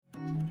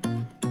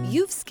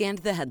You've scanned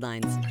the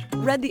headlines,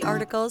 read the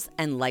articles,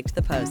 and liked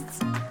the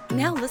posts.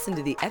 Now listen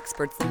to the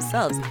experts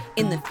themselves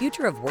in the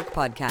Future of Work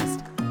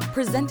podcast,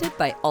 presented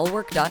by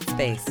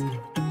allwork.space.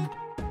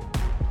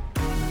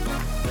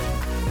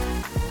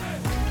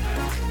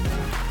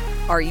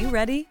 Are you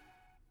ready?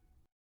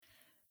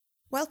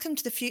 Welcome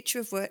to the Future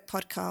of Work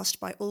podcast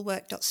by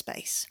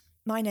allwork.space.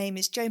 My name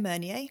is Jo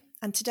Mernier,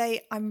 and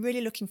today I'm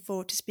really looking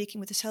forward to speaking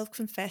with a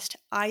self-confessed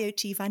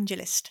IoT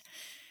evangelist.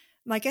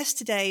 My guest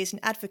today is an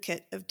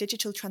advocate of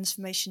digital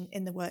transformation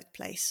in the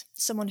workplace,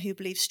 someone who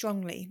believes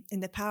strongly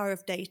in the power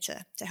of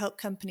data to help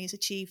companies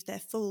achieve their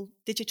full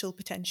digital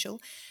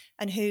potential,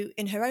 and who,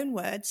 in her own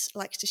words,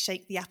 likes to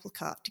shake the apple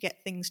cart to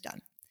get things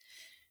done.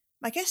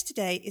 My guest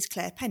today is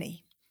Claire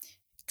Penny.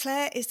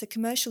 Claire is the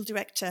commercial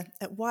director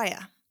at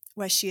Wire,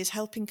 where she is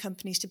helping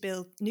companies to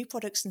build new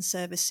products and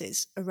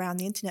services around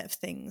the Internet of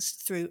Things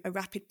through a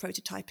rapid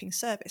prototyping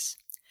service.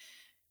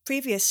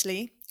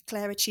 Previously,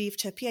 Claire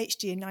achieved her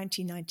PhD in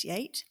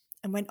 1998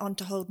 and went on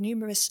to hold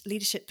numerous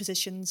leadership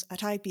positions at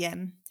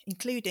IBM,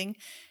 including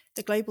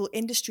the global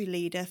industry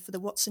leader for the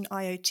Watson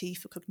IoT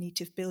for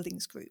Cognitive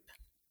Buildings Group.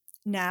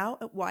 Now,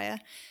 at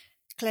Wire,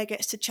 Claire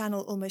gets to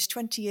channel almost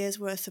 20 years'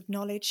 worth of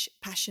knowledge,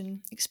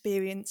 passion,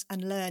 experience,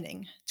 and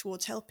learning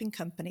towards helping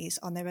companies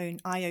on their own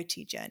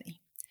IoT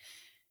journey.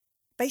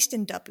 Based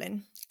in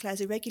Dublin, Claire's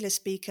a regular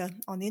speaker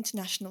on the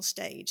international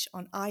stage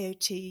on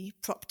IoT,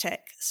 PropTech,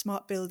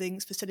 smart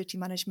buildings, facility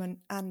management,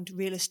 and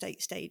real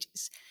estate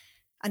stages.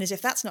 And as if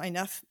that's not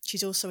enough,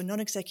 she's also a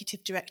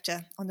non-executive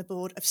director on the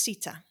board of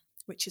CETA,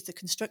 which is the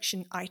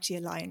Construction IT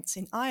Alliance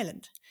in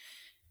Ireland.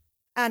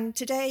 And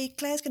today,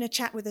 Claire's going to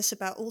chat with us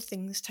about all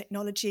things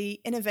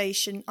technology,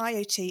 innovation,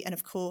 IoT, and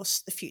of course,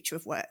 the future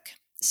of work.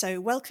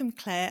 So welcome,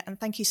 Claire, and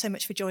thank you so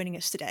much for joining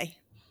us today.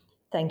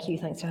 Thank you.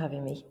 Thanks for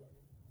having me.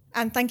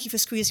 And thank you for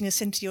squeezing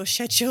us into your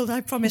schedule. I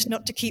promise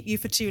not to keep you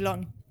for too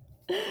long.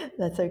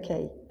 That's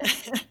okay.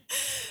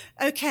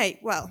 Okay,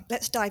 well,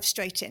 let's dive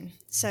straight in.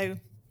 So,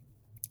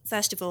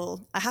 first of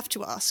all, I have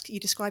to ask, you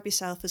describe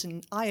yourself as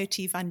an IoT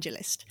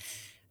evangelist,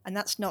 and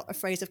that's not a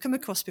phrase I've come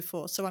across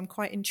before, so I'm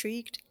quite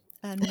intrigued.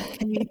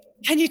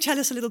 Can you tell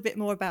us a little bit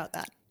more about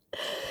that?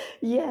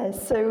 Yeah,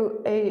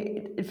 so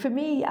for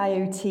me,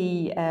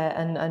 IoT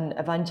and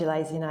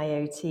evangelizing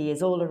IoT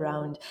is all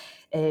around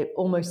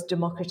almost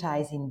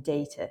democratizing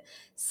data.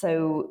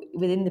 So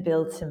within the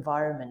built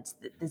environment,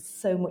 there's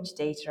so much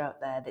data out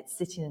there that's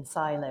sitting in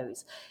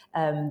silos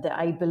that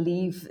I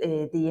believe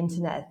the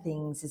Internet of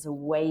Things is a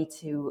way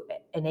to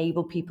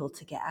enable people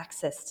to get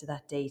access to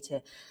that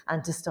data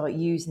and to start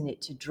using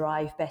it to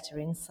drive better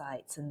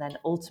insights. And then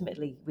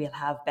ultimately we'll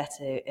have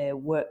better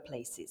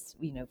workplaces,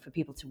 for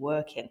people to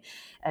work in.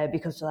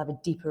 Because we'll have a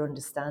deeper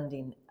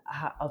understanding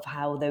of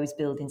how those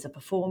buildings are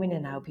performing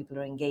and how people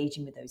are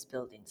engaging with those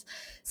buildings.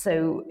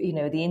 So,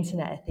 the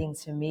Internet of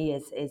Things for me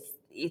is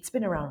it's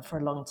been around for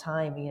a long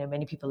time.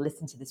 Many people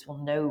listening to this will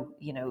know,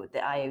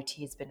 that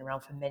IoT has been around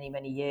for many,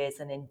 many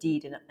years. And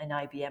indeed, in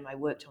IBM, I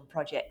worked on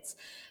projects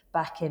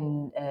back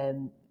in,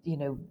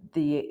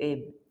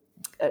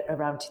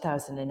 around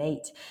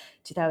 2008,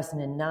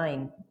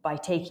 2009, by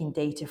taking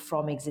data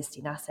from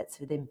existing assets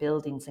within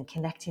buildings and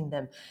connecting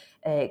those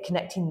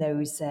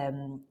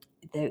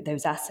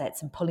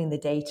assets and pulling the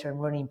data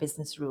and running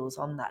business rules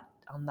on that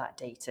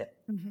data.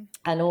 Mm-hmm.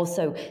 And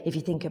also, if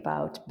you think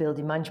about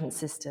building management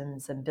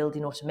systems and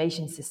building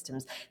automation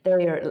systems, they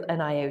are an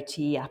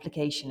IoT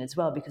application as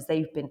well, because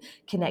they've been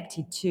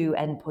connected to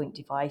endpoint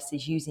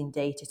devices using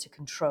data to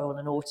control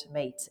and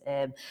automate,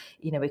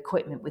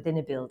 equipment within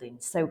a building.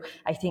 So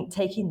I think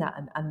taking that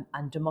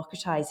and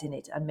democratizing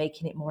it and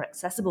making it more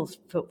accessible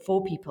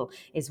for people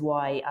is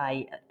why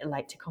I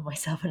like to call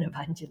myself an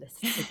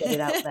evangelist, to get it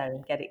out there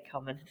and get it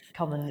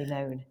commonly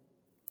known.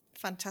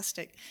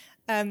 Fantastic.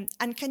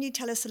 And can you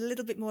tell us a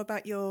little bit more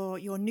about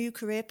your new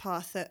career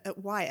path at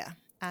Wire,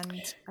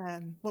 and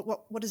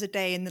what does a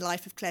day in the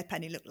life of Claire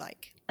Penny look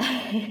like?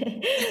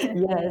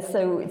 Yeah,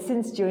 so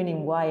since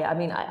joining Wire,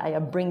 I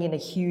am bringing a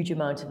huge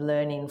amount of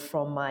learning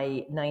from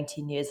my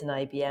 19 years in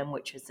IBM,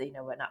 which was, an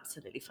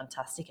absolutely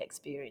fantastic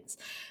experience,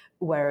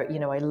 where,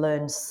 I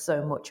learned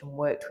so much and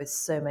worked with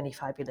so many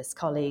fabulous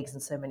colleagues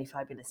and so many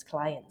fabulous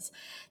clients,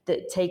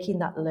 that taking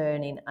that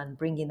learning and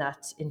bringing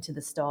that into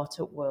the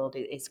startup world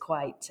is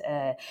quite,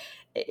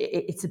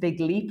 it's a big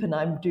leap, and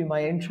I'm doing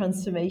my own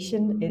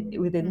transformation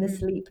within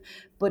this leap.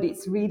 But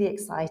it's really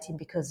exciting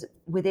because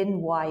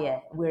within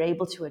Wire, we're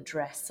able to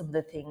address some of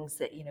the things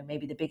that,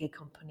 maybe the bigger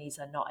companies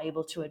are not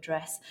able to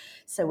address.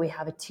 So we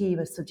have a team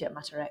of subject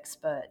matter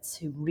experts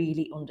who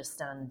really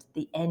understand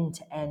the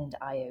end-to-end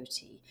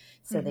IoT.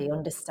 So they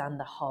understand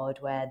the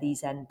hardware,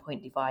 these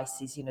endpoint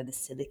devices, the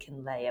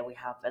silicon layer. We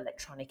have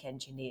electronic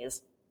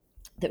engineers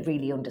that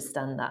really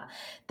understand that.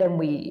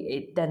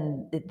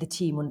 Then the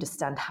team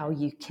understand how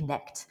you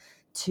connect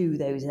to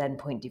those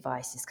endpoint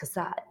devices, because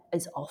that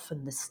is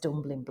often the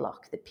stumbling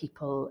block that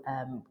people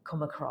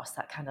come across,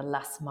 that kind of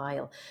last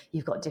mile.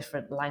 You've got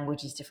different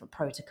languages, different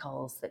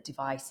protocols that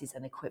devices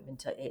and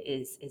equipment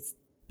is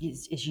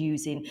is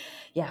using.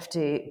 You have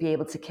to be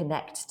able to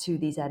connect to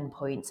these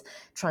endpoints,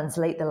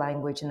 translate the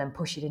language, and then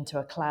push it into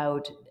a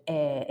cloud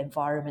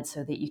environment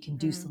so that you can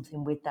do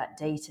something with that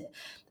data.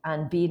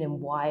 And being in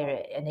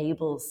Wire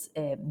enables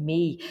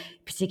me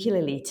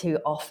particularly to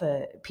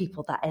offer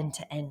people that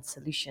end-to-end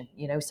solution,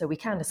 so we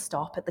kind of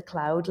stop at the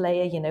cloud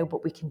layer,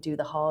 but we can do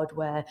the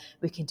hardware,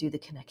 we can do the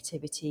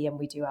connectivity, and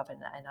we do have an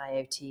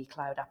IoT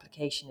cloud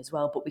application as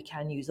well, but we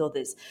can use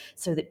others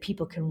so that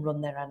people can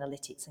run their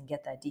analytics and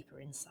get their deeper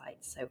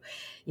insights. So,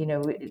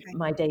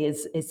 my day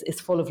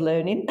is full of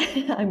learning.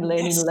 I'm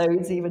learning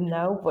loads even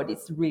now, but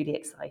it's really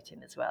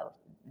exciting as well,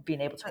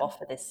 being able to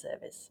offer this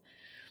service.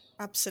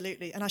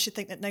 Absolutely. And I should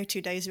think that no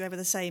 2 days are ever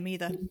the same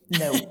either.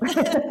 No.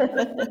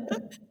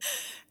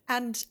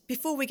 And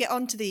before we get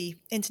on to the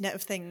Internet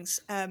of Things,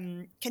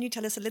 can you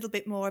tell us a little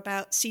bit more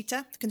about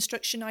CETA, the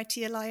Construction IT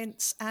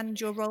Alliance, and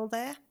your role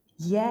there?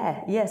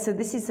 Yeah. So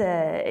this is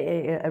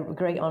a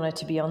great honour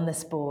to be on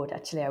this board.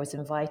 Actually, I was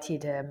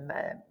invited,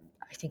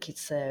 I think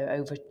it's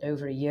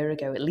over a year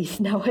ago, at least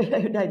now.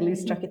 I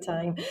lose track of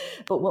time.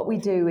 But what we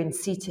do in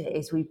CETA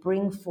is we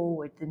bring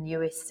forward the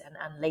newest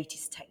and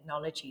latest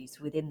technologies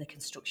within the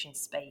construction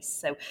space.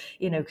 So,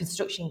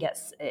 construction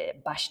gets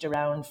bashed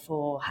around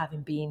for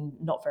having been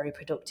not very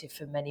productive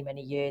for many,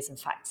 many years, in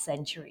fact,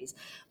 centuries.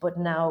 But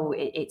now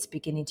it's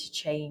beginning to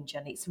change,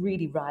 and it's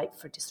really ripe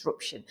for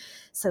disruption.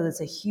 So there's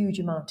a huge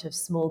amount of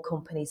small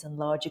companies and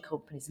larger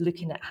companies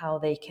looking at how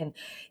they can,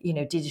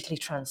 digitally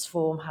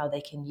transform, how they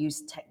can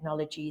use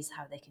technology,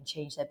 how they can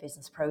change their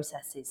business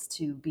processes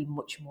to be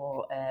much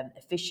more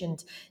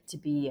efficient, to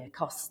be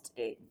cost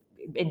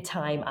in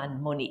time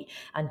and money,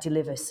 and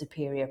deliver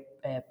superior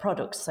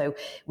products. So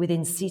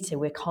within CETA,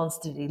 we're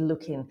constantly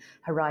looking,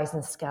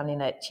 horizon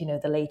scanning at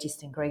the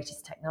latest and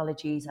greatest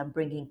technologies, and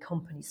bringing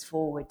companies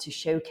forward to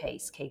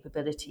showcase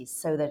capabilities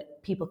so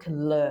that people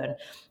can learn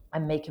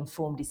and make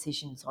informed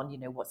decisions on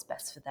what's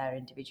best for their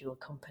individual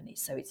company.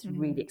 So it's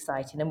really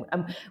exciting,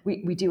 and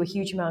we do a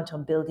huge amount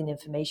on building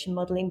information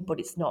modeling, but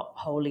it's not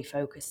wholly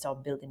focused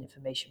on building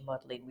information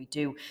modeling.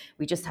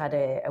 We just had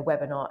a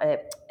webinar,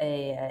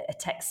 a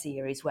tech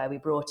series where we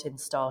brought in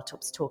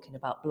startups talking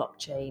about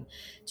blockchain,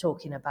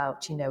 talking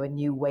about a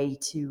new way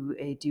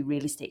to do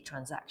real estate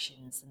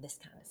transactions and this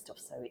kind of stuff.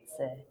 So it's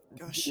a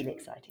really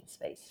exciting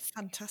space.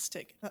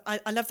 Fantastic.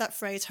 I love that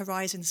phrase,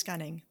 horizon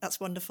scanning. That's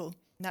wonderful.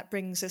 And that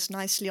brings us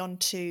nicely on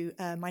to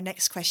my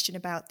next question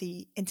about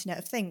the Internet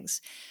of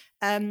Things.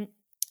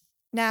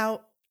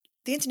 Now,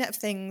 the Internet of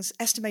Things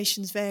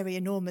estimations vary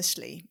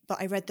enormously, but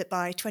I read that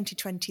by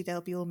 2020 there'll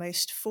be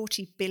almost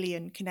 40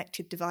 billion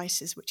connected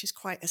devices, which is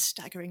quite a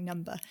staggering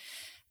number.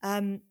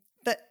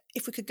 But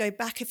if we could go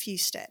back a few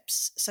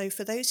steps, so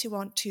for those who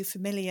aren't too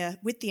familiar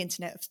with the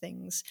Internet of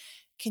Things,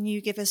 can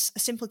you give us a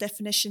simple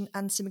definition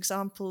and some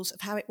examples of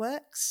how it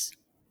works?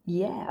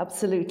 Yeah,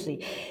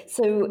 absolutely.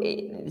 So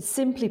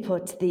simply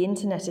put, the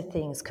Internet of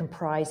Things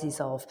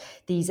comprises of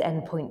these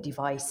endpoint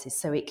devices.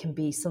 So it can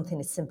be something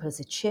as simple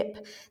as a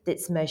chip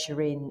that's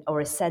measuring,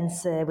 or a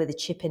sensor with a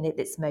chip in it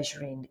that's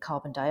measuring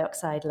carbon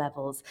dioxide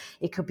levels.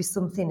 It could be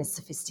something as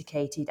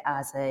sophisticated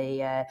as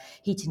a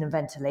heating and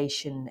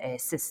ventilation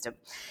system,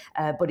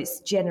 but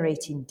it's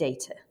generating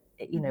data,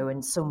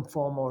 in some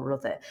form or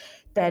other.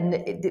 Then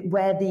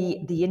where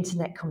the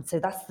internet comes, so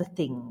that's the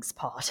things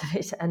part of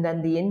it. And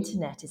then the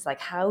internet is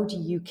like, how do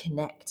you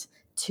connect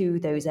to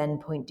those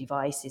endpoint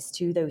devices,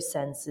 to those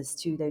sensors,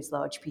 to those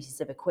large pieces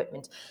of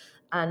equipment,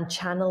 and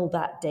channel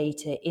that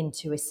data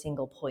into a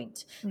single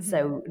point?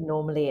 So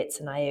normally it's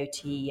an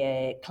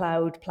IoT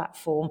cloud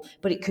platform,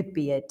 but it could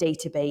be a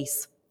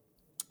database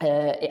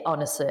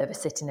on a server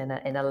sitting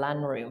in a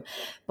LAN room.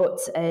 But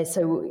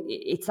so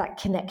it's that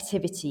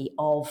connectivity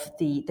of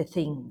the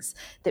things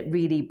that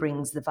really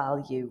brings the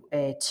value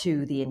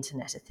to the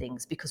Internet of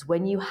Things, because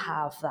when you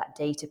have that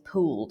data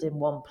pooled in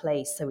one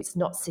place, so it's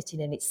not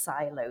sitting in its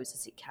silos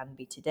as it can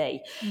be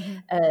today,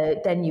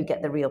 then you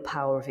get the real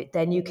power of it.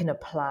 Then you can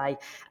apply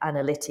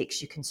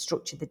analytics, you can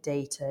structure the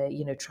data,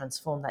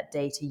 transform that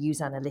data, use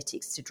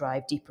analytics to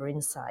drive deeper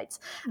insights.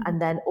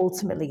 And then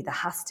ultimately there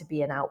has to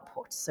be an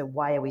output. So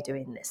why are we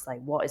doing this?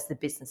 Like, what is the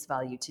business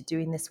value to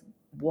doing this?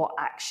 What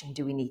action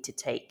do we need to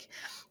take?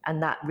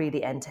 And that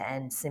really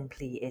end-to-end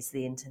simply is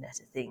the Internet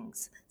of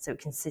Things. So it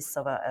consists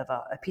of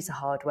a piece of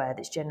hardware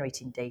that's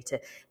generating data,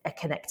 a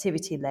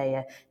connectivity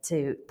layer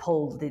to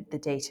pull the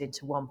data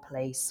into one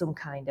place, some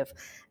kind of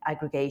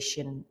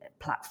aggregation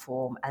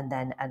platform, and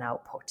then an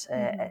output,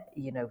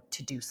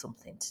 to do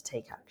something, to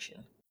take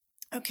action.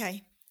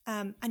 Okay.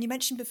 And you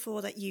mentioned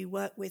before that you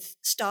work with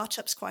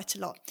startups quite a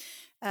lot.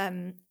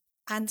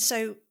 And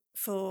so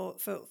for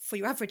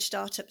your average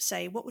startup,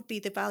 say, what would be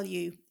the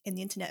value in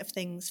the Internet of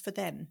Things for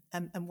them,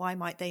 and why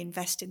might they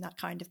invest in that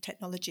kind of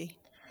technology?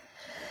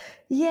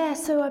 Yeah,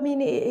 so I mean,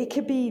 it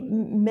could be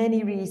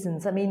many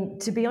reasons. I mean,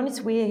 to be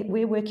honest,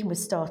 we're working with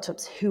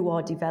startups who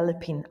are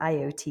developing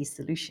IoT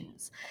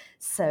solutions.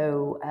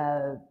 So,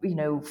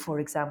 for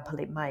example,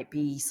 it might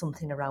be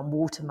something around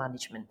water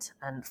management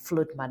and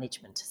flood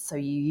management. So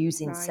you're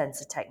using Right.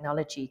 sensor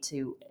technology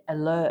to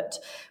alert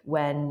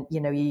when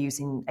you're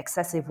using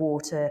excessive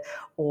water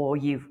or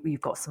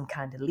you've got some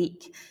kind of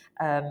leak.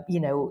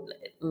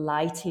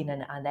 Lighting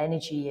and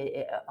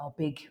energy are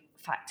big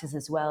factors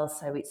as well.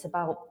 So it's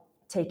about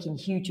taking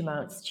huge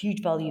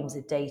volumes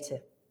of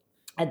data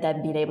and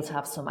then being able to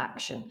have some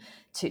action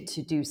to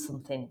do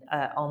something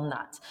on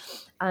that.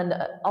 And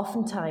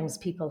oftentimes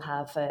people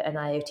have an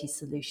IoT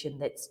solution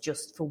that's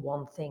just for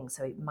one thing.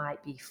 So it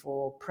might be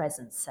for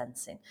presence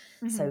sensing.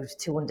 So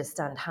to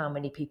understand how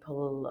many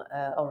people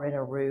are in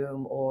a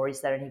room, or is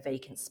there any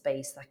vacant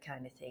space, that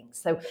kind of thing.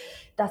 So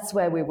that's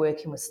where we're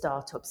working with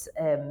startups.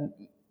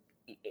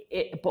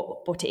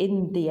 But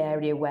in the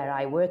area where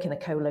I work, in the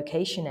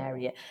co-location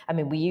area, I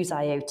mean, we use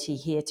IoT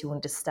here to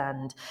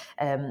understand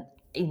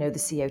the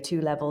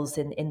CO2 levels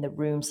in the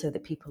room so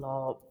that people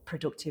are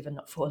productive and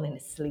not falling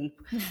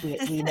asleep.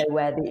 We know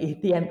where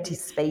the empty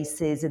space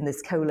is in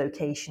this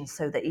co-location,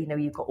 so that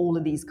you've got all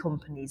of these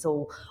companies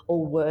all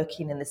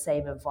working in the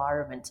same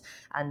environment,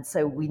 and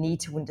so we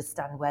need to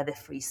understand where the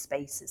free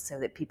space is so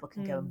that people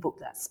can go and book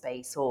that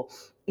space. Or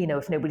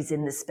if nobody's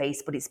in the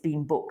space but it's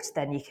been booked,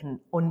 then you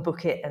can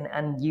unbook it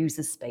and use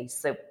the space.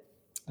 So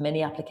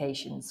many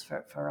applications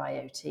for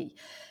IoT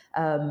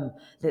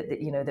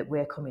that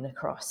we're coming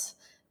across.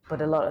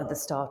 But a lot of the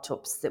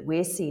startups that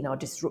we're seeing are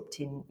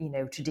disrupting,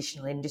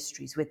 traditional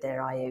industries with their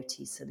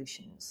IoT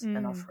solutions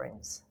and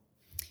offerings.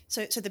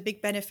 So the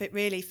big benefit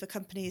really for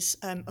companies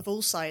of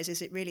all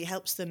sizes, it really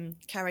helps them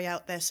carry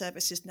out their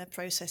services and their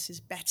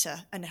processes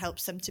better and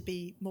helps them to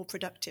be more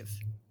productive.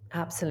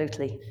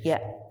 Absolutely, yeah.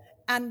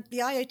 And the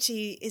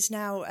IoT is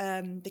now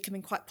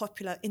becoming quite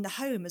popular in the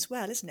home as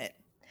well, isn't it?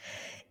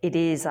 It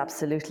is,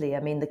 absolutely. I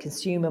mean, the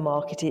consumer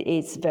market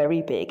is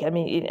very big. I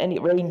mean, and it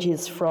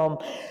ranges from,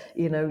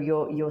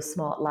 your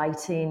smart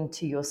lighting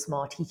to your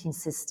smart heating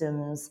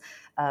systems,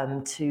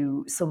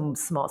 to some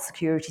smart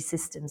security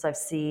systems I've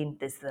seen.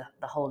 There's the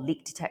whole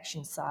leak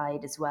detection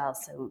side as well.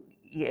 So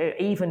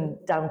even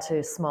down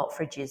to smart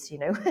fridges,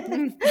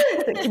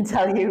 that can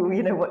tell you,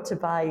 what to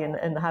buy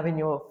and have in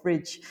your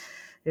fridge.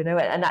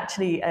 And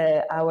actually,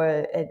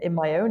 in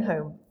my own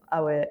home,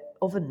 our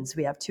ovens,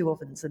 we have 2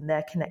 ovens, and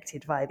they're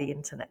connected via the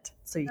internet.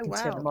 So you can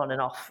turn them on and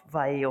off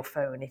via your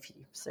phone if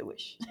you so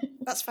wish.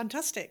 That's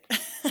fantastic.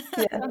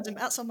 Yeah.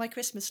 That's on my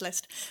Christmas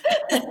list.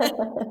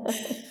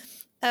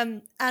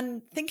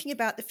 And thinking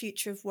about the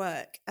future of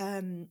work,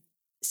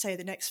 say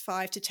the next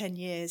 5 to 10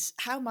 years,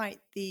 how might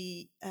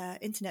the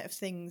Internet of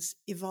Things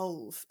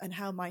evolve and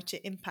how might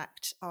it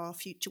impact our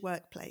future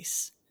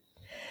workplace?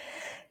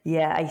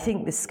 Yeah, I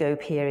think the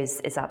scope here is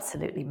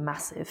absolutely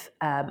massive,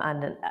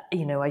 and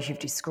as you've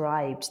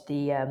described,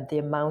 the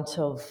amount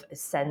of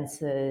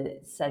sensor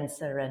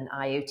and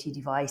IoT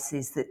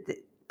devices that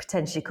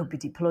potentially could be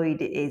deployed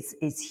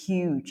is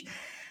huge.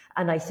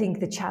 And I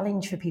think the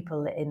challenge for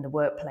people in the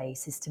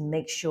workplace is to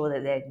make sure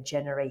that they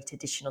generate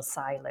additional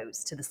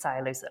silos to the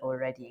silos that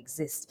already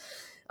exist.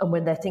 And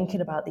when they're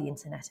thinking about the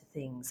Internet of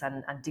Things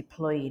and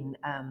deploying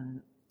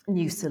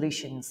new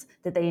solutions,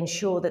 that they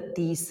ensure that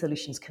these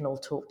solutions can all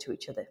talk to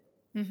each other.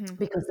 Mm-hmm.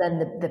 Because then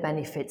the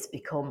benefits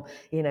become,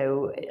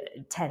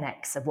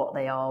 10x of what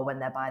they are when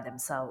they're by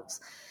themselves.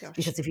 Gosh.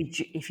 Because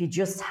if you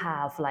just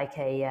have like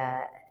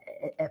a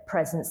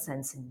presence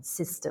sensing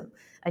system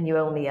and you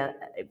only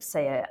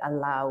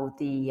allow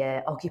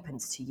the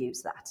occupants to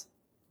use that,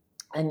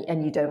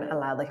 and you don't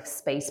allow the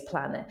space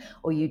planner,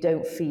 or you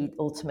don't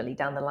ultimately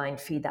down the line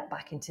feed that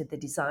back into the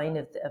design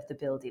of the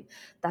building,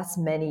 that's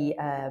many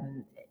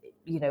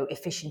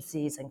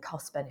efficiencies and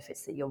cost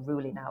benefits that you're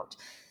ruling out.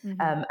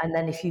 Mm-hmm. And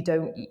then if you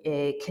don't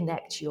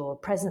connect your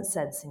presence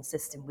sensing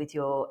system with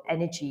your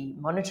energy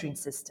monitoring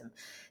system,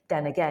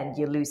 then again,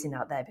 you're losing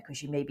out there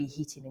because you may be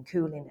heating and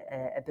cooling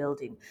a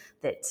building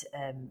that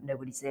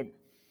nobody's in.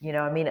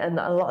 And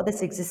a lot of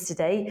this exists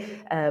today,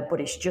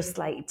 but it's just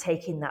like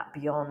taking that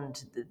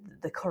beyond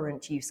the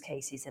current use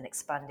cases and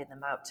expanding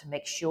them out to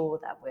make sure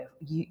that we're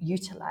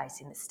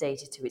utilizing this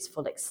data to its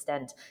full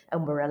extent,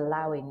 and we're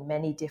allowing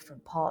many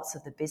different parts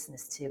of the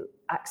business to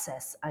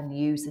access and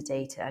use the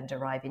data and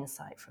derive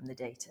insight from the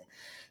data.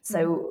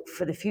 So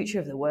for the future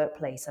of the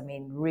workplace,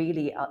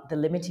 really the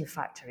limiting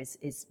factor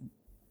is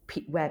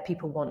where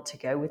people want to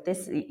go with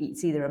this.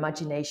 It's either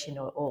imagination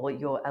or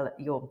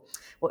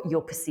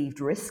your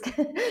perceived risk,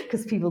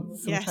 because people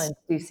sometimes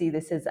do see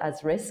this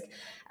as risk.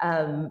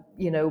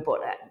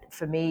 But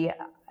for me,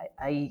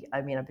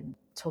 I've been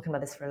talking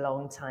about this for a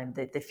long time.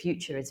 The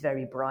future is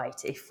very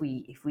bright if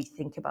we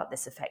think about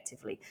this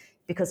effectively,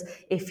 because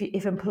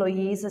if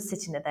employees are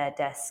sitting at their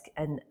desk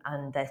and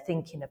they're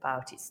thinking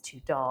about it's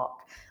too dark,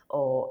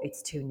 or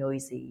it's too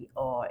noisy,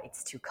 or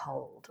it's too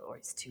cold, or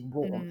it's too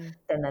warm,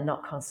 then they're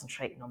not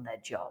concentrating on their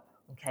job.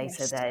 Okay, yes.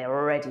 So they're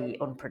already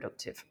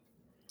unproductive.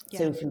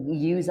 So if we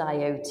use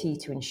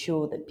IoT to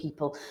ensure that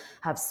people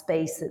have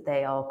space that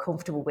they are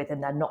comfortable with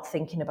and they're not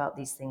thinking about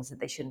these things that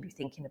they shouldn't be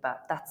thinking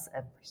about, that's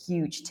a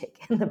huge tick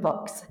in the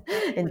box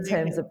in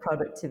terms of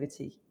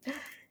productivity.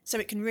 So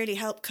it can really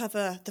help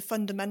cover the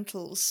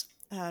fundamentals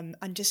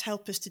and just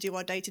help us to do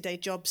our day-to-day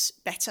jobs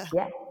better.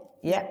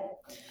 Yeah,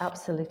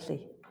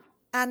 absolutely.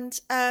 And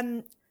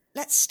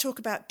let's talk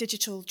about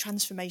digital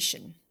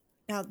transformation.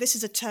 Now, this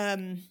is a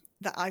term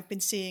that I've been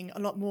seeing a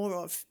lot more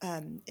of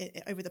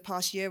over the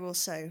past year or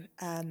so.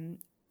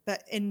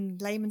 But in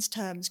layman's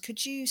terms,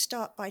 could you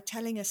start by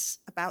telling us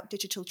about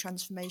digital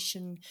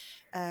transformation,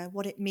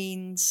 what it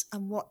means,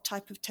 and what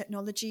type of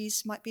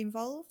technologies might be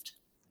involved?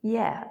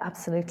 Yeah,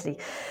 absolutely.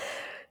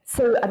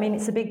 So, I mean,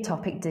 it's a big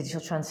topic,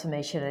 digital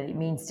transformation, and it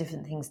means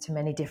different things to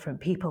many different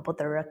people. But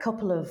there are a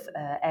couple of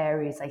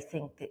areas I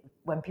think that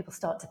when people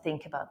start to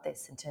think about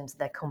this in terms of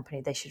their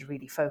company, they should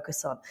really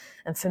focus on.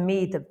 And for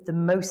me, the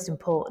most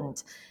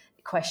important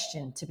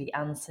question to be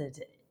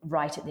answered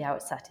right at the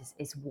outset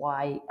is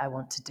why I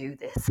want to do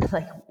this.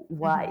 Like,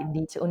 why I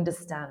need to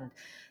understand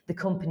the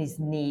company's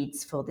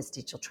needs for this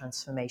digital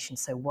transformation.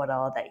 So what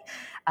are they?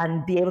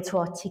 And be able to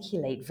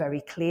articulate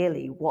very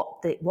clearly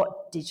what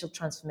digital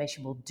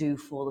transformation will do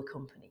for the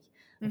company.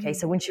 Okay,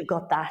 so once you've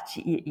got that,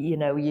 you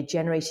know, you're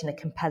generating a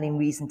compelling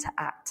reason to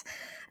act.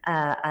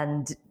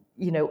 And,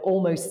 you know,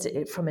 almost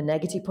from a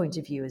negative point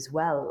of view as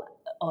well,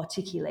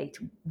 articulate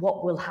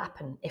what will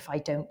happen if I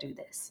don't do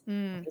this.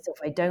 Okay, so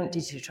if I don't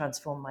digitally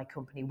transform my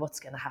company, what's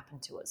going to happen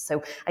to us?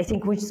 So I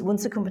think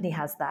once a company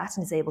has that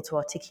and is able to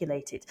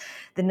articulate it,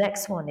 the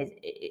next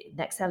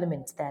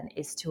element then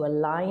is to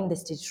align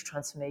this digital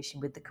transformation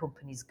with the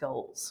company's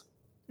goals.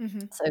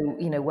 So,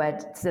 you know,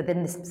 so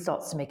then this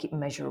starts to make it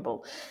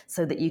measurable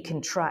so that you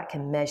can track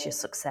and measure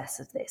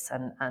success of this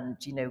and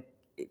you know,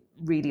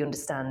 really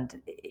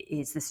understand,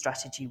 is the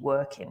strategy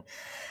working?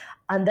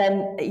 And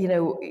then, you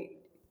know,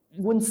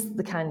 once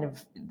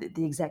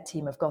the exec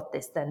team have got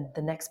this, then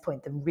the next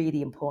point, the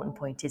really important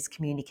point, is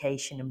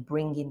communication and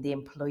bringing the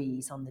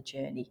employees on the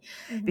journey.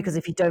 Because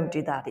if you don't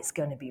do that, it's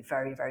going to be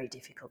very, very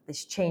difficult.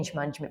 This change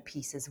management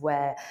piece is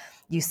where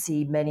you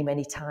see many,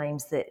 many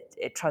times that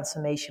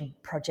transformation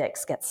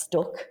projects get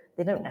stuck.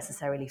 They don't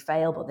necessarily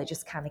fail, but they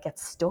just kind of get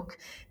stuck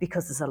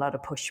because there's a lot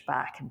of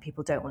pushback and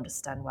people don't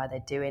understand why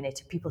they're doing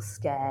it. People are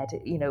scared.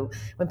 You know,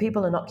 when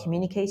people are not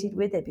communicated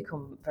with, they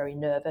become very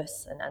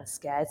nervous and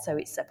scared. So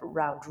it's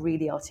around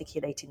really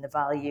articulating the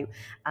value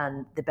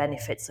and the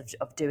benefits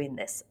of doing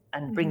this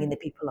and bringing the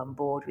people on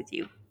board with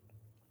you.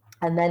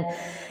 And then,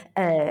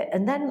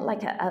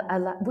 like,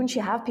 once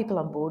you have people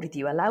on board with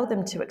you, allow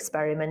them to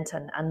experiment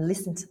and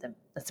listen to them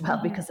as well,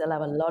 because they'll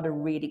have a lot of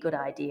really good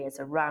ideas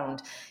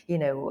around, you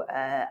know,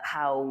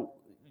 how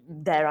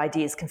their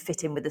ideas can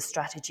fit in with the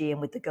strategy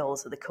and with the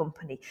goals of the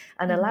company,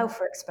 and allow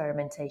for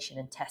experimentation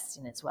and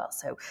testing as well.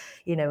 So,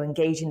 you know,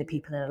 engaging the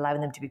people and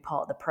allowing them to be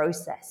part of the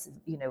process,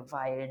 you know,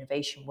 via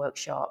innovation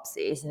workshops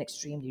is an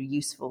extremely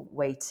useful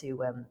way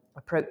to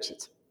approach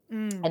it.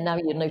 And now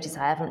you'll notice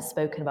I haven't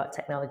spoken about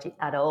technology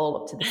at all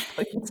up to this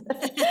point,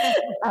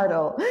 at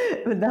all.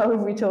 But now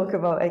when we talk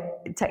about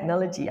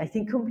technology, I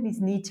think companies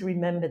need to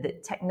remember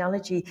that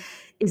technology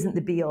isn't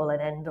the be all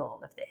and end all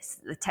of this.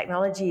 The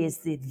technology is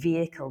the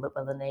vehicle that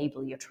will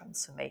enable your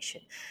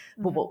transformation.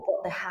 But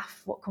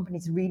what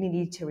companies really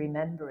need to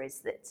remember is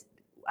that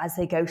as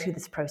they go through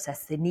this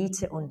process, they need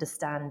to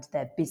understand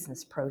their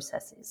business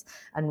processes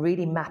and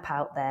really map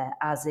out their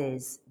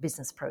as-is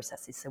business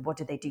processes. So what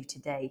do they do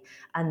today?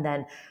 And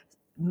then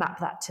map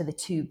that to the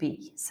to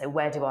be. So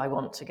where do I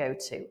want to go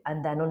to?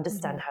 And then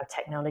understand how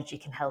technology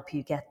can help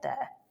you get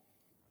there.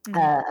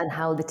 And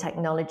how the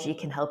technology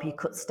can help you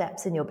cut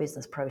steps in your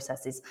business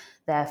processes,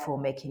 therefore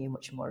making you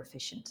much more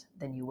efficient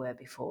than you were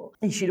before.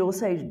 You should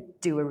also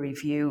do a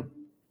review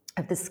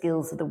of the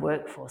skills of the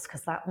workforce,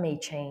 because that may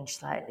change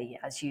slightly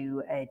as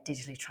you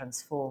digitally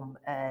transform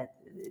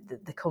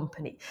the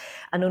company,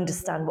 and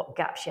understand what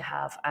gaps you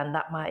have, and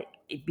that might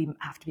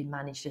have to be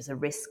managed as a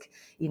risk.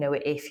 You know,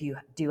 if you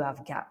do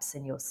have gaps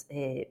in your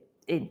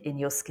in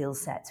your skill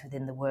sets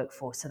within the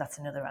workforce. So that's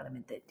another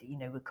element that, you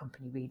know, a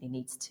company really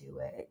needs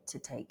to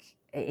take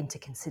into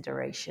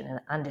consideration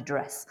and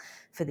address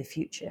for the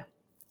future.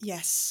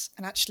 Yes,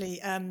 and actually,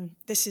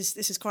 this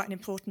is quite an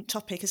important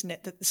topic, isn't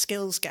it? That the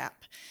skills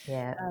gap.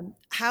 Yeah.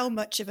 How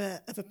much of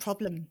a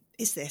problem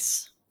is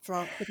this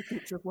for the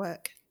future of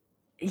work?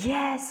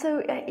 Yeah.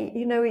 So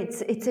you know,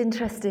 it's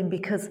interesting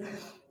because,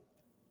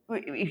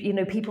 you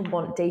know, people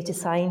want data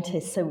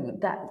scientists, so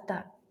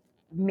that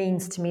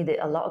means to me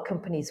that a lot of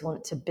companies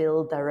want to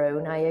build their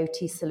own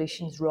IoT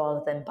solutions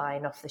rather than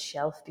buying off the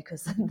shelf,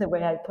 because the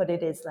way I put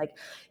it is, like,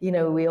 you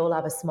know, we all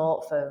have a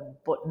smartphone,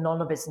 but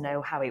none of us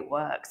know how it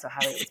works or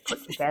how it was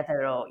put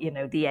together, or, you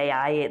know, the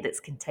AI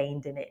that's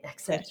contained in it,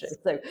 etc. Yes.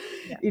 So,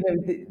 you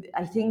know,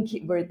 I think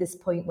we're at this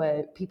point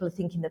where people are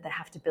thinking that they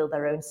have to build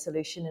their own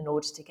solution in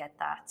order to get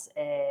that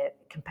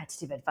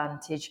competitive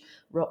advantage,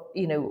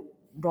 you know,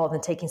 rather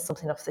than taking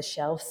something off the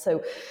shelf.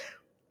 So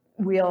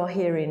we are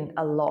hearing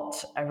a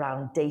lot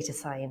around data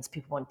science.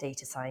 People want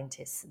data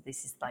scientists.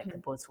 This is like the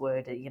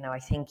buzzword. You know, I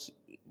think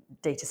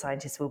data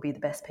scientists will be the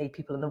best paid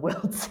people in the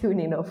world soon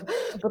enough.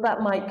 But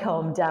that might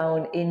calm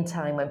down in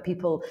time when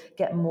people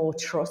get more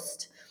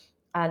trust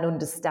and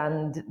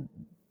understand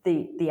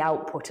the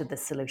output of the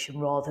solution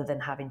rather than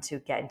having to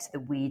get into the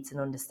weeds and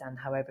understand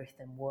how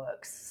everything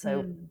works.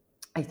 So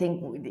I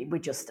think we're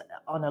just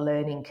on a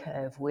learning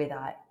curve with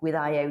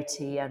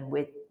IoT and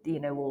with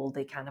all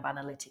the kind of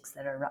analytics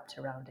that are wrapped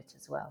around it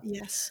as well.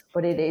 Yes,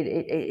 but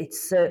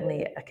it's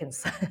certainly a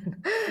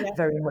concern, yeah.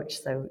 very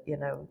much so.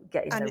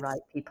 Getting And the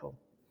right people.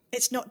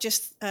 It's not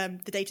just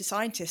the data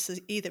scientists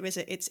either, is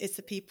it? It's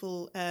the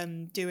people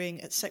doing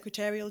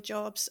secretarial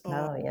jobs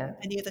or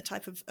any other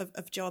type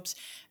of jobs.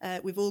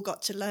 We've all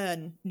got to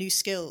learn new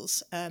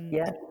skills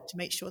to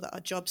make sure that our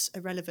jobs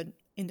are relevant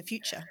in the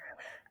future.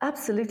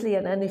 Absolutely,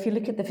 and if you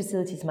look at the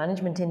facilities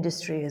management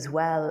industry as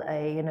well,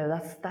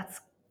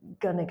 that's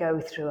going to go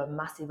through a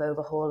massive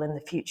overhaul in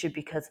the future,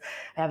 because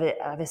I have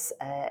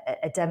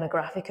a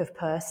demographic of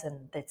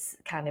person that's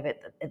kind of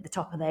at the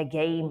top of their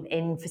game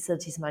in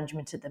facilities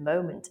management at the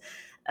moment.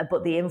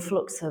 But the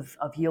influx of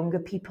younger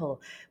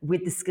people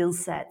with the skill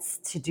sets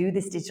to do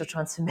this digital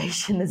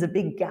transformation, there's a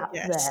big gap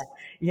there,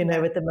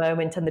 at the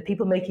moment. And the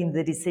people making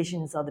the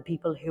decisions are the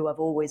people who have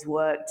always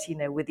worked,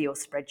 with your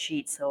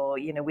spreadsheets or,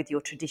 with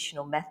your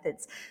traditional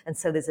methods. And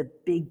so there's a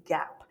big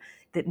gap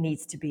that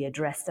needs to be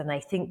addressed. And I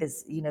think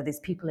there's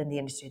people in the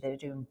industry that are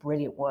doing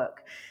brilliant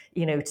work,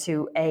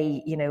 to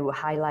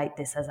highlight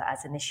this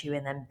as an issue,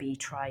 and then B,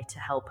 try to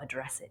help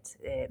address it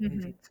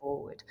moving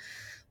forward.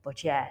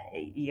 But yeah,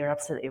 you're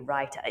absolutely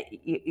right.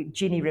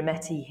 Ginny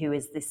Rometty, who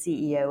is the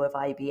CEO of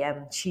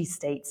IBM, she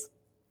states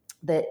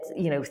that,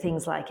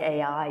 things like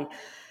AI,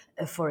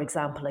 for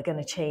example, are going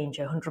to change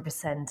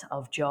 100%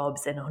 of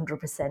jobs in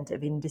 100%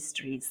 of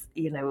industries,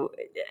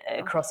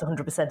 across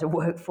 100% of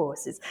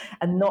workforces,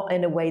 and not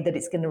in a way that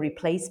it's going to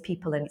replace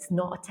people. And it's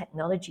not a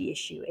technology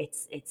issue.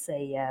 It's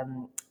a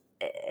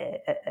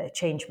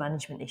change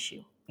management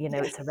issue.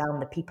 It's around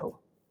the people,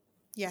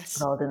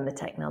 rather than the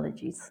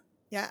technologies.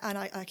 Yeah, and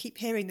I keep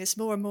hearing this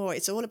more and more.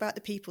 It's all about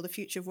the people. The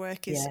future of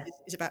work is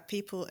about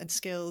people and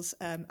skills,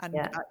 and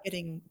about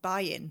getting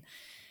buy-in.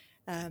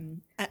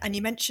 And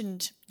you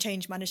mentioned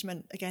change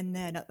management again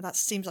there. That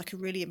seems like a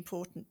really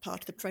important part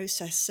of the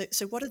process.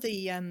 So what are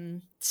the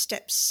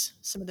steps,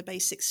 some of the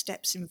basic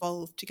steps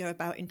involved to go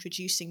about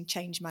introducing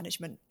change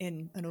management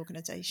in an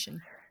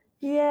organization?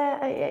 Yeah,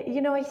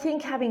 I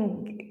think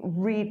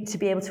having to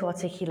be able to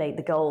articulate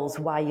the goals,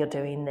 why you're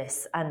doing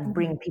this, and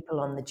bring people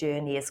on the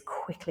journey as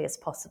quickly as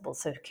possible.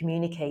 So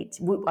communicate.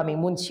 I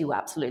mean, once you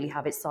absolutely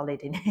have it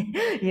solid in,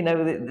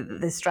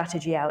 the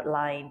strategy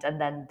outlined, and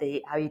then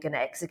how you're going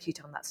to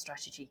execute on that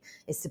strategy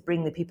is to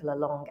bring the people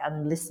along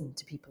and listen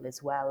to people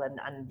as well,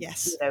 and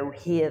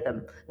hear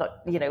them,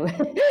 not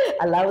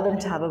allow them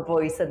to have a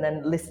voice, and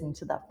then listen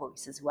to that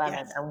voice as well,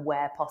 and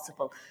where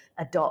possible,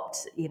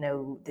 adopt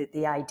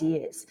the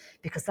ideas.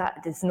 Because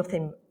there's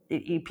nothing,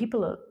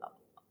 people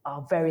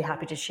are very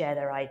happy to share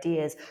their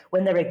ideas.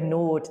 When they're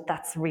ignored,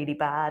 that's really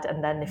bad.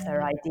 And then if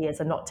their ideas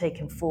are not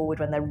taken forward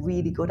when they're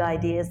really good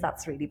ideas,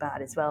 that's really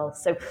bad as well.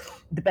 So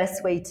the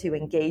best way to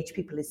engage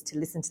people is to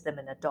listen to them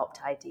and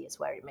adopt ideas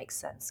where it makes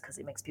sense, because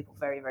it makes people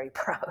very, very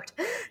proud,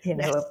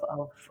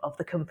 of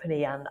the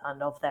company and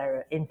of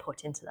their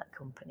input into that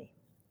company.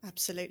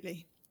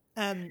 Absolutely.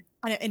 And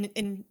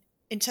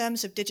in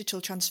terms of digital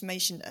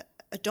transformation,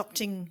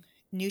 adopting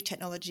new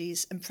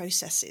technologies and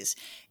processes,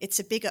 it's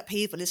a big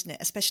upheaval, isn't it?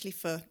 Especially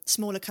for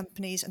smaller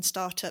companies and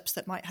startups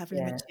that might have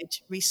limited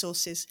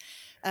resources.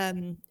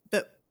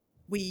 But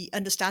we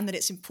understand that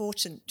it's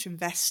important to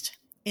invest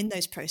in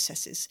those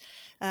processes.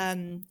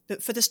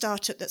 But for the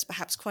startup that's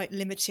perhaps quite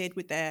limited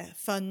with their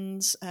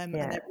funds and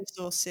their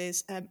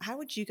resources, how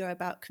would you go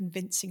about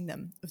convincing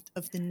them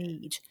of the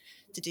need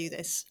to do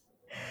this?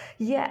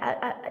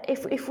 Yeah,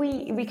 if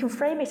we can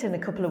frame it in a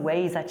couple of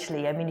ways,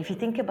 actually. I mean, if you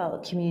think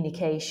about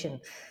communication,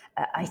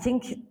 I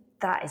think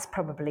that is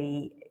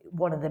probably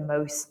one of the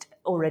most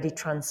already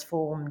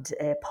transformed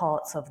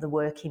parts of the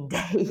working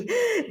day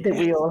that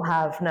we all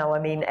have now. I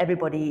mean,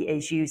 everybody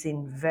is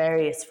using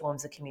various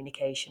forms of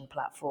communication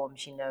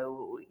platforms,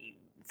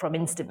 from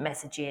instant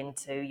messaging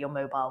to your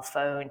mobile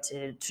phone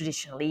to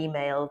traditional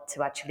email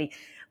to actually,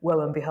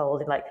 woe and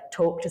behold,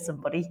 talk to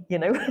somebody,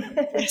 So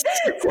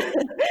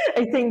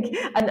I think,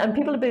 and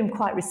people have been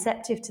quite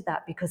receptive to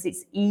that because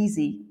it's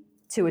easy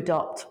to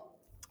adopt.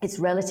 It's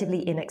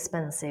relatively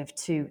inexpensive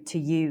to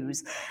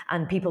use,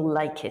 and people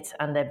like it,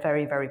 and they're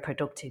very, very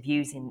productive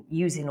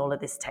using all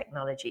of this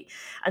technology.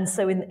 And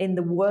so in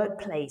the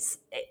workplace,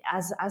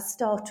 as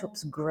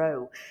startups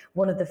grow,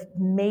 one of the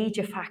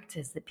major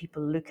factors that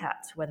people look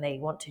at when they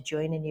want to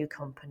join a new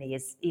company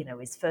is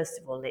first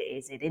of all,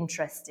 is it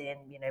interesting?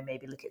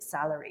 Maybe look at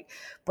salary.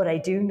 But I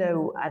do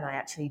know, and I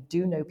actually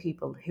do know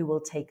people who will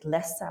take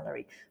less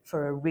salary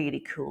for a really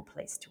cool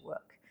place to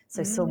work.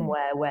 So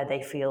somewhere where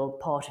they feel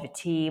part of a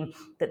team,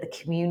 that the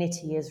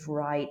community is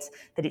right,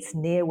 that it's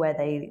near where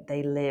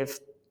they live,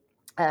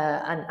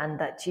 and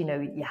that,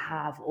 you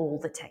have all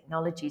the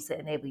technologies that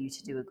enable you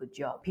to do a good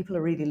job. People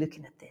are really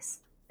looking at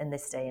this in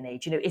this day and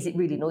age. Is it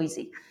really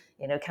noisy?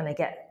 can I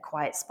get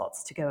quiet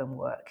spots to go and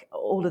work?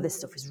 All of this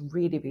stuff is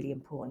really, really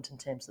important in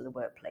terms of the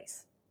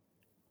workplace.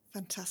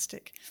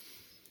 Fantastic.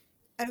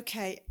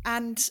 Okay,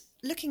 and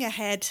looking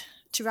ahead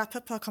to wrap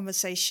up our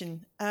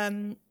conversation,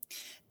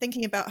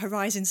 thinking about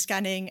horizon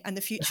scanning and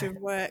the future of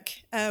work,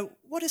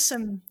 what are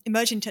some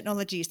emerging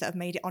technologies that have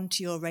made it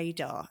onto your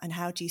radar, and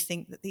how do you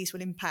think that these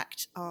will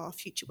impact our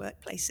future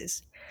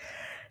workplaces?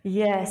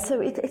 Yeah,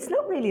 so it's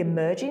not really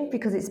emerging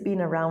because it's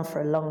been around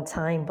for a long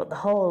time, but the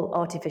whole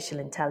artificial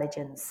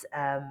intelligence,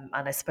 and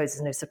I suppose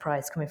there's no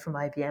surprise coming from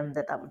IBM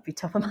that would be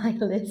top of my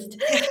list.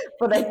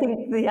 But I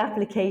think the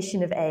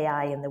application of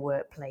AI in the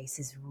workplace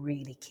is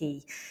really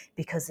key,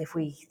 because if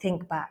we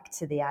think back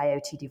to the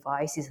IoT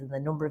devices and the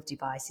number of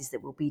devices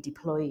that will be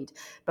deployed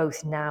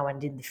both now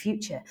and in the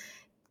future,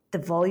 the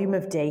volume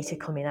of data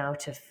coming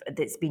out of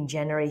that's been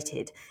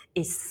generated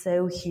is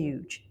so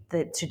huge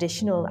that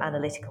traditional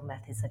analytical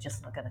methods are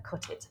just not going to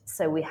cut it.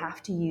 So we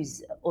have to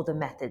use other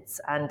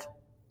methods, and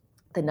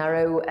the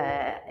narrow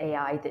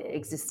AI that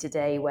exists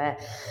today, where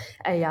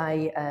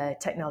AI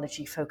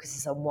technology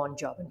focuses on one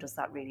job and does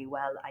that really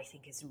well, I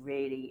think is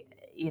really,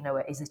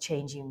 is a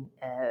changing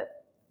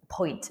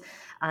point.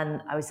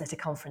 And I was at a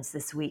conference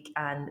this week,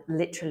 and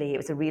literally it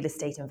was a real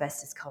estate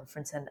investors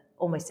conference, and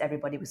almost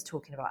everybody was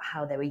talking about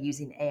how they were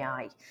using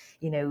AI,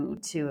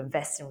 to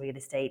invest in real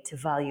estate, to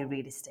value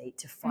real estate,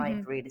 to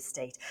find real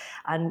estate.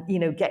 And,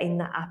 getting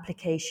that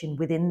application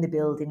within the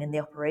building and the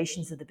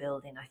operations of the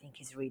building, I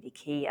think is really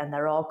key. And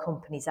there are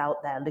companies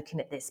out there looking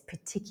at this,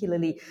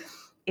 particularly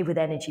with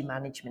energy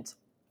management,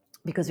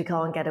 because we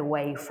can't get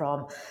away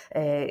from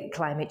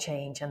climate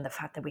change and the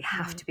fact that we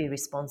have to be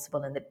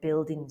responsible, and that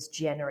buildings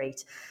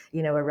generate,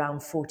 around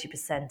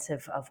 40%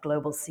 of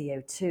global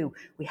CO2.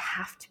 We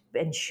have to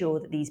ensure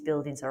that these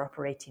buildings are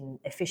operating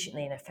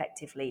efficiently and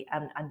effectively.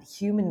 And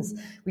humans,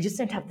 we just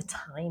don't have the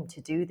time to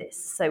do this.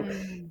 So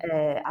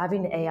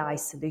having AI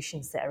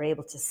solutions that are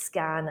able to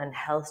scan and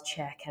health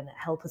check and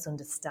help us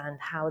understand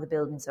how the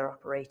buildings are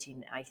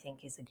operating, I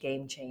think is a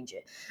game changer.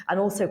 And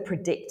also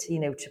predict,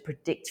 to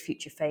predict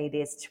future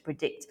failures, to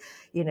predict,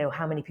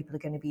 how many people are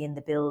going to be in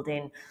the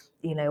building,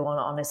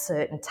 on a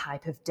certain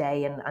type of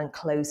day, and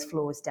close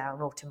floors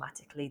down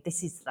automatically.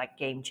 This is like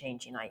game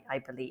changing, I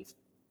believe.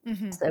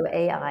 So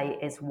AI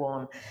is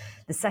one.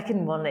 The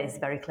second one is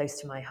very close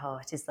to my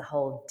heart, is the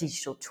whole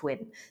digital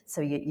twin.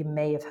 So you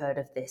may have heard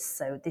of this.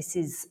 So this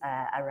is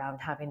around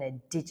having a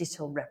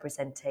digital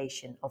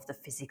representation of the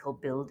physical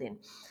building.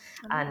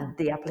 And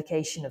the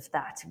application of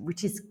that,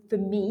 which is, for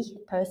me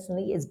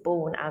personally, is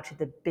born out of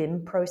the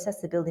BIM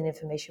process, the building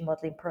information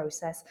modeling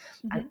process,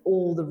 and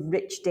all the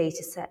rich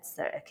data sets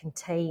that are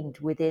contained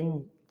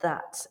within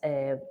that,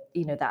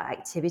 that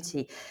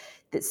activity,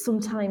 that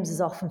sometimes is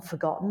often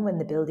forgotten when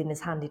the building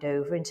is handed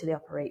over into the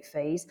operate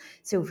phase.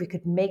 So if we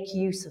could make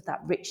use of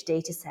that rich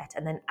data set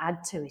and then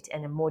add to it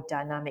in a more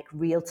dynamic,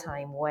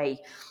 real-time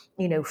way,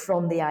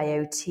 from the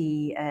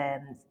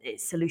IoT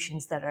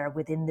solutions that are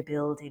within the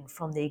building,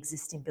 from the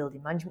existing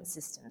building management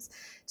systems,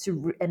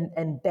 to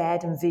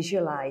embed and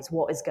visualize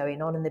what is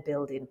going on in the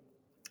building,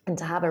 and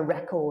to have a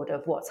record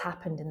of what's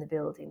happened in the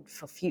building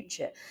for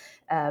future,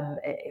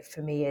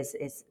 for me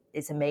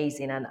is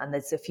amazing. And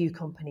there's a few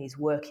companies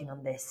working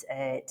on this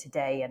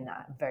today, and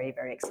I'm very,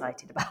 very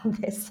excited about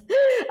this.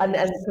 And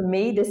for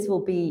me, this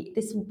will be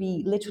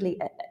literally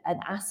an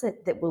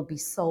asset that will be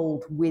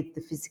sold with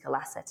the physical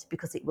asset,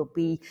 because it will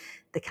be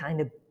the kind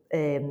of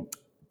I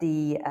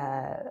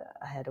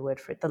had a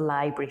word for it, the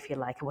library, if you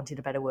like. I wanted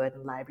a better word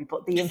than library,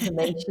 but the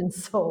information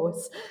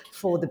source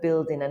for the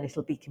building, and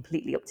it'll be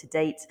completely up to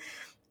date.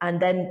 And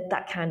then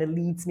that kind of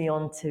leads me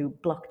on to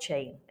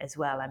blockchain as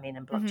well. I mean,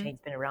 and blockchain's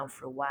been around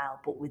for a while,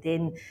 but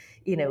within,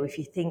 if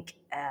you think,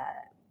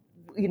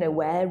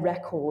 where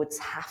records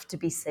have to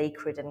be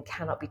sacred and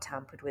cannot be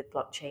tampered with,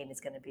 blockchain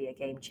is going to be a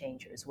game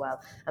changer as well.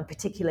 And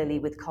particularly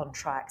with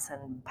contracts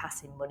and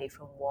passing money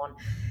from one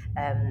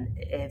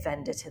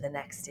vendor to the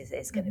next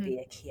is going to be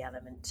a key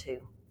element too.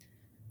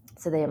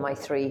 So they are my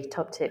 3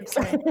 top tips.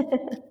 Okay.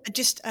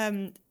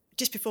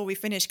 Just before we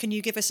finish, can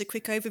you give us a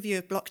quick overview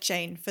of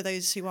blockchain for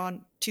those who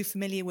aren't too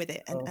familiar with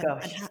it? I'm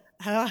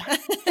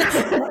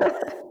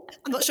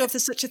not sure if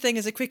there's such a thing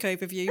as a quick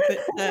overview, but...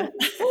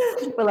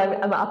 Well,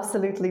 I'm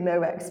absolutely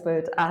no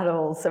expert at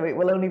all, so it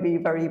will only be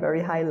very,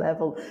 very high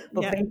level.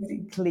 But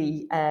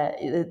basically,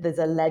 there's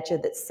a ledger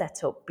that's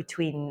set up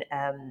between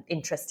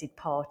interested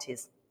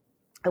parties.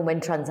 And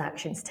when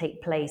transactions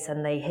take place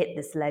and they hit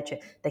this ledger,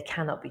 they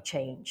cannot be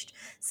changed.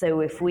 So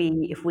if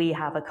we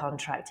have a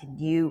contract and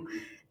you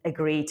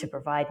agree to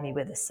provide me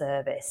with a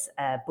service,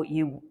 but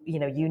you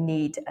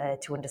need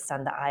to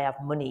understand that I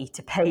have money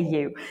to pay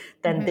you,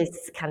 then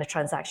this kind of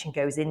transaction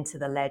goes into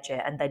the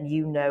ledger, and then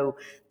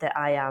that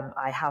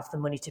I have the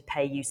money to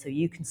pay you, so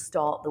you can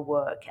start the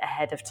work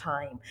ahead of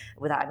time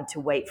without having to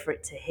wait for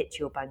it to hit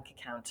your bank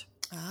account.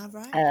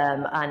 Right.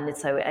 And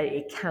so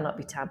it cannot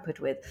be tampered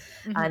with.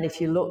 Mm-hmm. And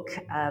if you look,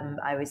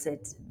 I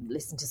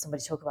listened to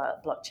somebody talk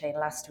about blockchain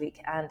last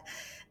week, and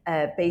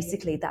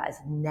basically that has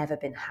never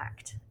been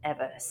hacked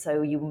ever.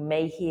 So you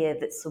may hear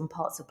that some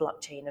parts of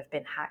blockchain have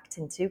been hacked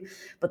into,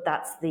 but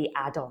that's the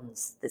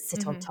add-ons that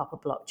sit on top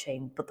of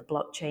blockchain. But the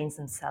blockchains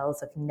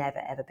themselves have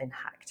never ever been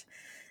hacked.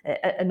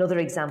 Another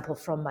example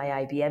from my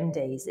IBM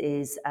days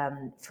is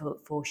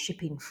for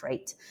shipping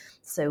freight.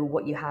 So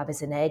what you have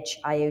is an edge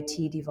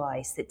IoT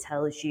device that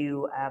tells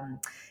you,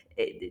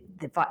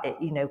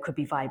 could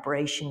be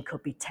vibration,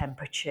 could be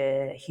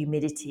temperature,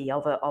 humidity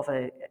of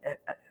a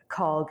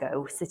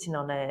cargo sitting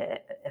on a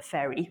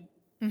ferry.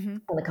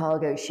 On a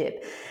cargo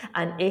ship.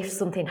 And if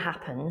something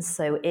happens,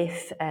 so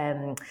if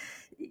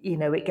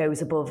it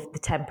goes above the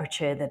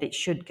temperature that it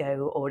should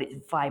go, or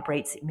it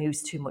vibrates, it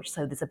moves too much,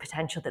 so there's a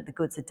potential that the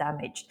goods are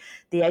damaged,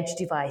 the edge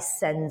device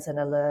sends an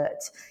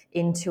alert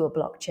into a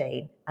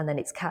blockchain, and then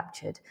it's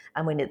captured.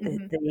 And when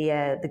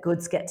the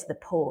goods get to the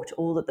port,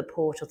 all that the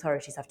port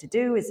authorities have to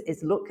do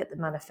is look at the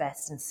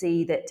manifest and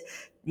see that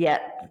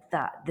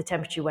that the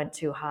temperature went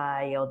too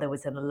high, or there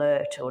was an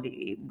alert, or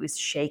it was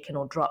shaken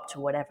or dropped or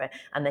whatever,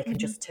 and they can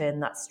just turn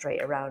that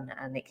straight around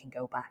and it can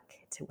go back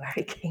to where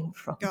it came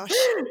from. Gosh.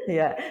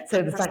 Yeah.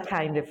 So there's that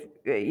kind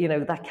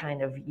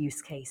of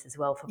use case as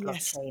well for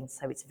blockchain. Yes.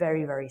 So it's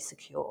very, very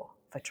secure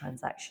for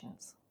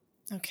transactions.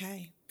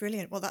 Okay,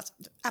 brilliant. Well, that's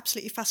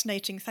absolutely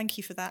fascinating. Thank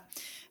you for that.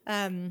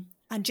 And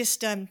just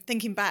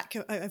thinking back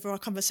over our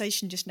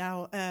conversation just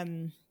now,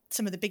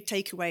 some of the big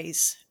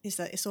takeaways is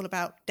that it's all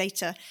about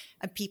data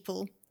and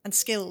people and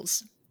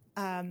skills.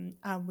 And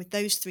with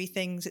those three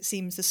things, it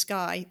seems the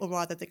sky, or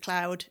rather the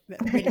cloud,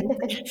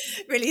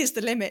 really is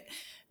the limit.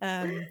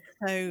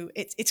 So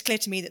it's clear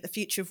to me that the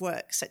future of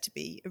work is set to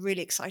be a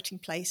really exciting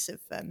place of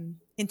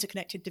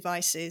interconnected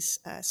devices,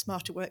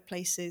 smarter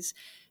workplaces,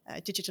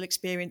 digital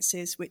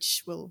experiences,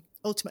 which will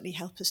ultimately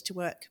help us to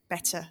work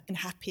better and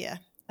happier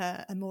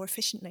and more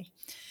efficiently.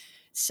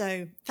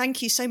 So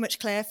thank you so much,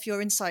 Claire, for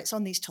your insights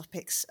on these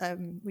topics.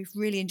 We've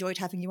really enjoyed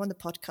having you on the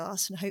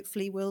podcast, and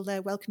hopefully we'll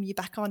welcome you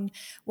back on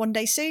one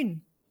day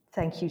soon.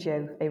 Thank you,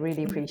 Jo. I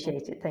really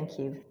appreciate it. Thank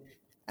you.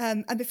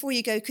 And before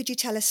you go, could you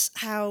tell us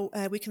how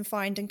we can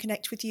find and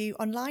connect with you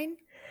online?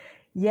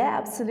 Yeah,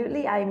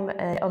 absolutely. I'm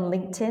on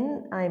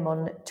LinkedIn. I'm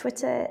on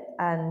Twitter,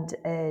 and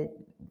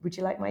would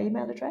you like my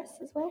email address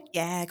as well?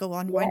 Yeah, go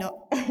on. Why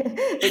not?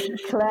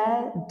 It's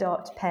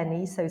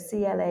claire.penny, so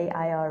claire.penny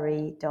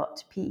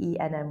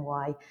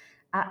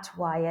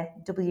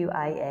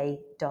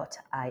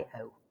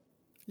 @wia.io.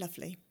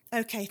 Lovely.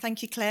 Okay,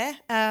 thank you, Claire.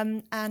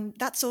 And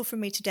that's all from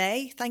me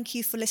today. Thank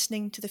you for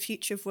listening to the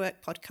Future of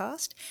Work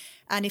podcast.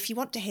 And if you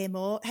want to hear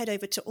more, head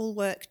over to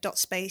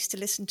allwork.space to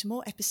listen to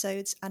more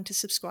episodes and to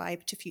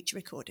subscribe to future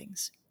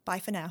recordings. Bye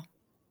for now.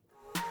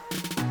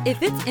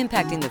 If it's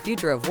impacting the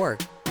future of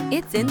work,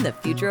 it's in the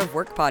Future of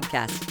Work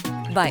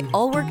podcast by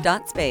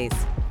allwork.space.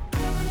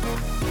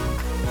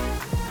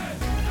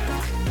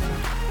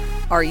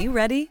 Are you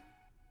ready?